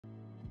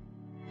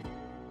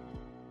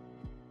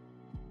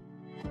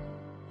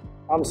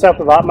I'm Seth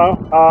with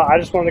Autmow. I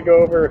just wanted to go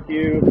over a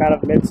few kind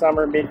of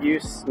midsummer,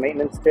 mid-use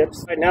maintenance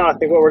tips. Right now, I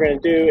think what we're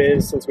going to do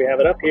is, since we have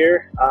it up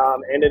here,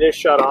 and it is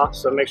shut off,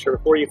 so make sure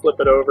before you flip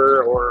it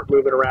over or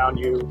move it around,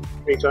 you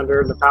reach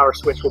under. The power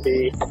switch will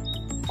be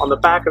on the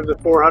back of the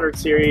 400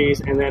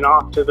 series and then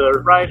off to the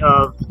right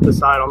of the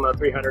side on the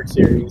 300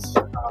 series.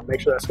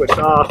 Make sure that's switched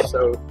off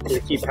so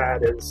your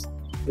keypad is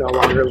no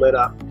longer lit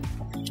up.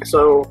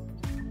 So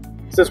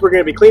since we're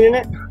going to be cleaning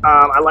it,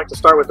 I like to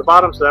start with the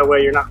bottom so that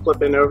way you're not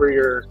flipping over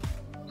your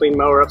clean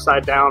mower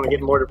upside down and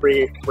getting more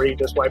debris where you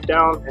just wipe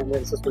down. And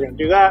then since we're going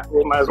to do that,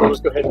 we might as well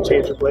just go ahead and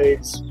change the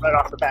blades right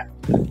off the bat.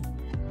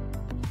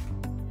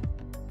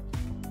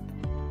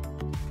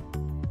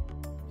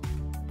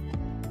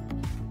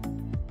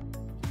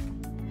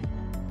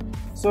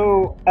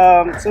 So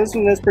this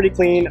one is pretty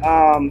clean,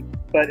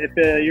 but if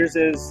yours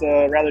is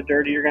rather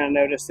dirty, you're going to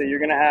notice that you're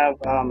going to have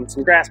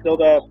some grass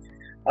buildup,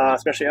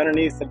 especially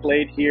underneath the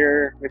blade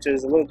here, which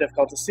is a little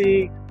difficult to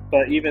see,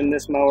 but even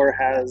this mower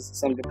has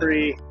some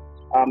debris.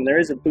 There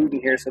is a boot in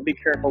here, so be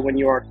careful when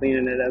you are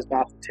cleaning it as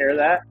not to tear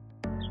that.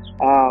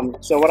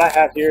 So what I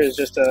have here is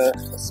just a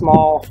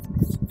small,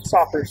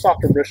 softer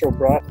bristle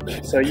brush,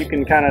 so you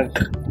can kind of,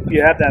 if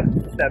you have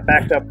that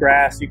backed up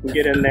grass, you can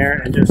get in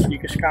there and you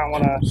just kind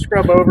of want to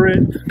scrub over it,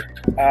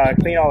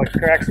 clean all the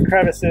cracks and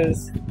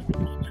crevices.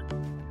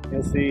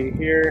 You'll see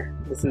here,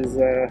 this is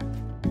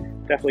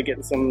definitely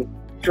getting some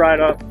dried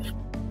up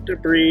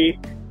debris.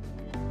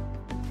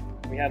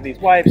 We have these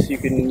wipes. You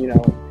can,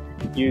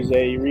 use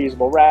a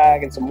reusable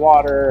rag and some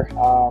water.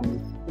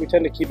 We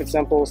tend to keep it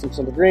simple, some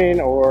simple green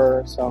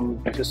or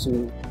just a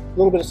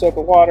little bit of soap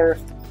and water.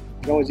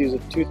 You can always use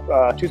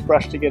a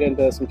toothbrush to get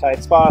into some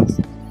tight spots,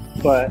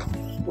 but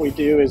what we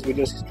do is we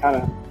just kind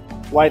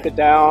of wipe it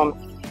down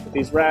with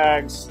these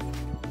rags.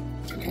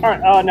 All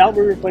right, now that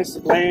we replaced the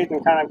blade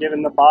and kind of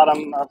given the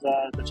bottom of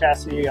the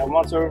chassis a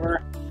once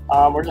over,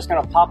 we're just going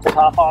to pop the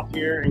top off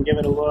here and give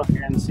it a look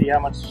and see how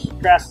much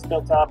grass is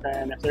built up,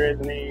 and if there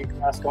is any,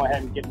 let's go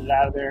ahead and get it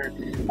out of there.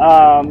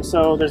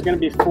 So there's going to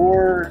be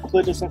 4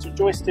 collision sensor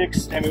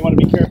joysticks, and we want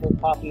to be careful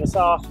popping this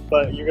off,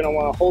 but you're going to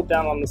want to hold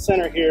down on the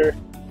center here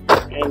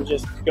and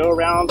just go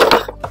around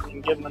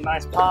and give them a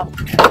nice pop.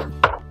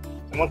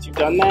 And once you've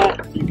done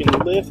that, you can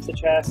lift the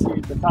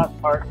chassis, the top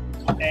part,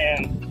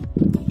 and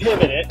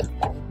pivot it.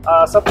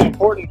 Something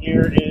important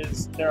here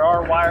is there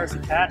are wires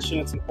attached, and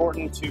it's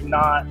important to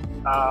not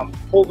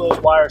pull those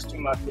wires too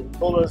much. If you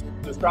pull those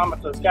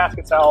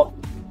gaskets out,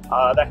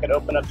 that could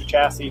open up the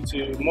chassis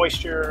to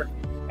moisture,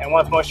 and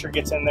once moisture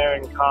gets in there,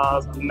 it can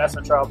cause a mess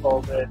of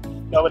trouble that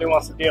nobody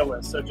wants to deal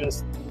with. So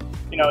just,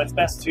 it's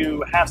best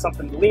to have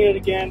something to lean it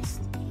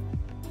against.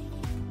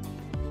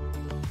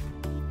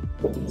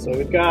 So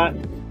we've got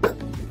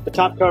the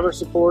top cover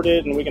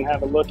supported, and we can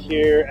have a look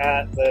here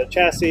at the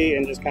chassis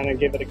and just kind of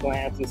give it a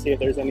glance and see if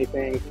there's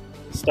anything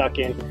stuck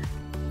in here.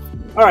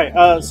 All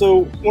right,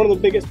 so one of the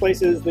biggest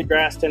places the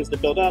grass tends to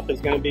build up is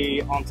going to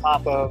be on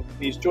top of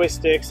these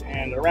joysticks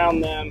and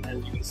around them. As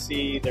you can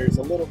see, there's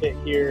a little bit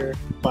here,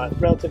 but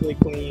relatively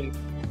clean,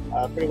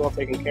 pretty well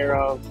taken care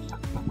of.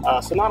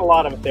 So not a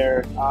lot of it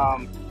there.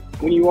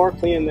 When you are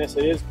cleaning this,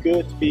 it is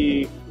good to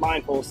be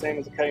mindful, same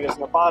as cutting this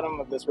on the bottom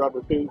of this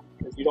rubber boot,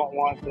 because you don't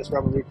want this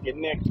rubber boot to get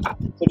nicked.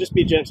 So just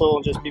be gentle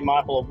and just be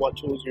mindful of what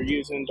tools you're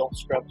using. Don't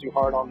scrub too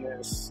hard on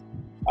this.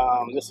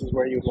 This is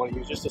where you would want to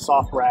use just a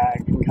soft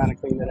rag and kind of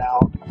clean it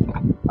out.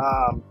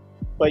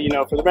 But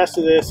for the rest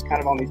of this,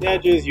 kind of on these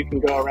edges, you can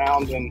go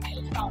around and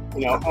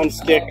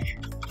unstick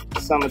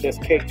some of this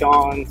caked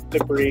on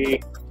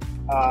debris,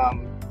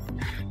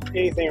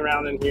 anything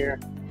around in here.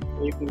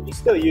 You can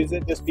still use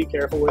it, just be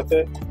careful with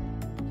it.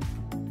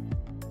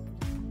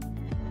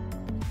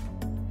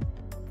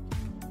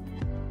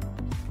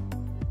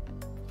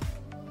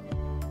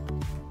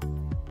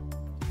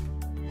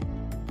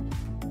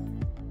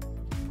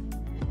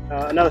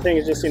 Another thing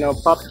is just,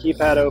 pop the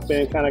keypad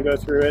open, kind of go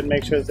through it, and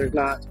make sure that there's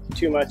not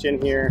too much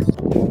in here. As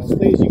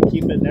clean as you can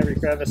keep it in every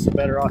crevice, the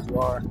better off you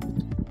are.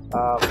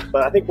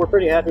 But I think we're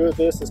pretty happy with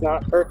this. It's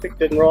not perfect,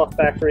 didn't roll off the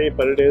factory,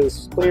 but it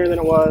is cleaner than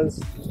it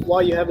was.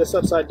 While you have this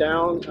upside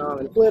down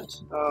and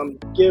flipped,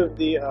 give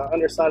the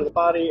underside of the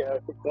body a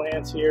quick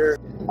glance here.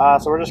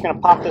 So we're just going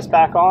to pop this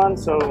back on.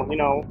 So,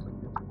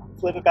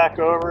 flip it back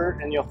over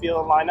and you'll feel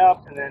it line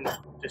up, and then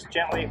just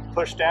gently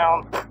push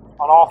down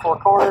on all 4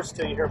 corners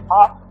till you hear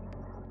pop.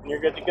 And you're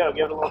good to go.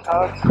 Give it a little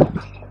tug,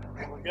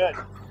 and we're good.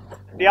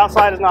 The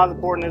outside is not as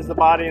important as the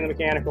body and the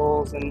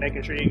mechanicals, and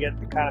making sure you get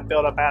the kind of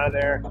buildup out of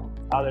there.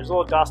 There's a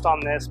little dust on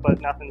this, but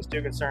nothing's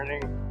too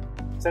concerning.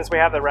 Since we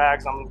have the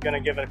rags, I'm going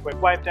to give it a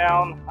quick wipe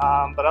down.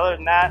 But other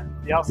than that,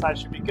 the outside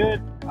should be good.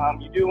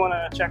 You do want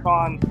to check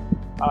on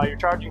your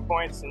charging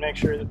points and make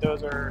sure that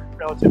those are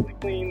relatively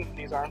clean.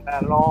 These aren't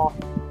bad at all.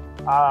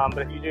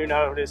 But if you do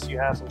notice you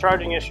have some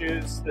charging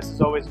issues, this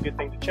is always a good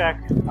thing to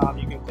check.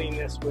 You can clean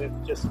this with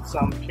just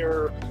some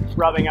pure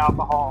rubbing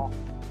alcohol.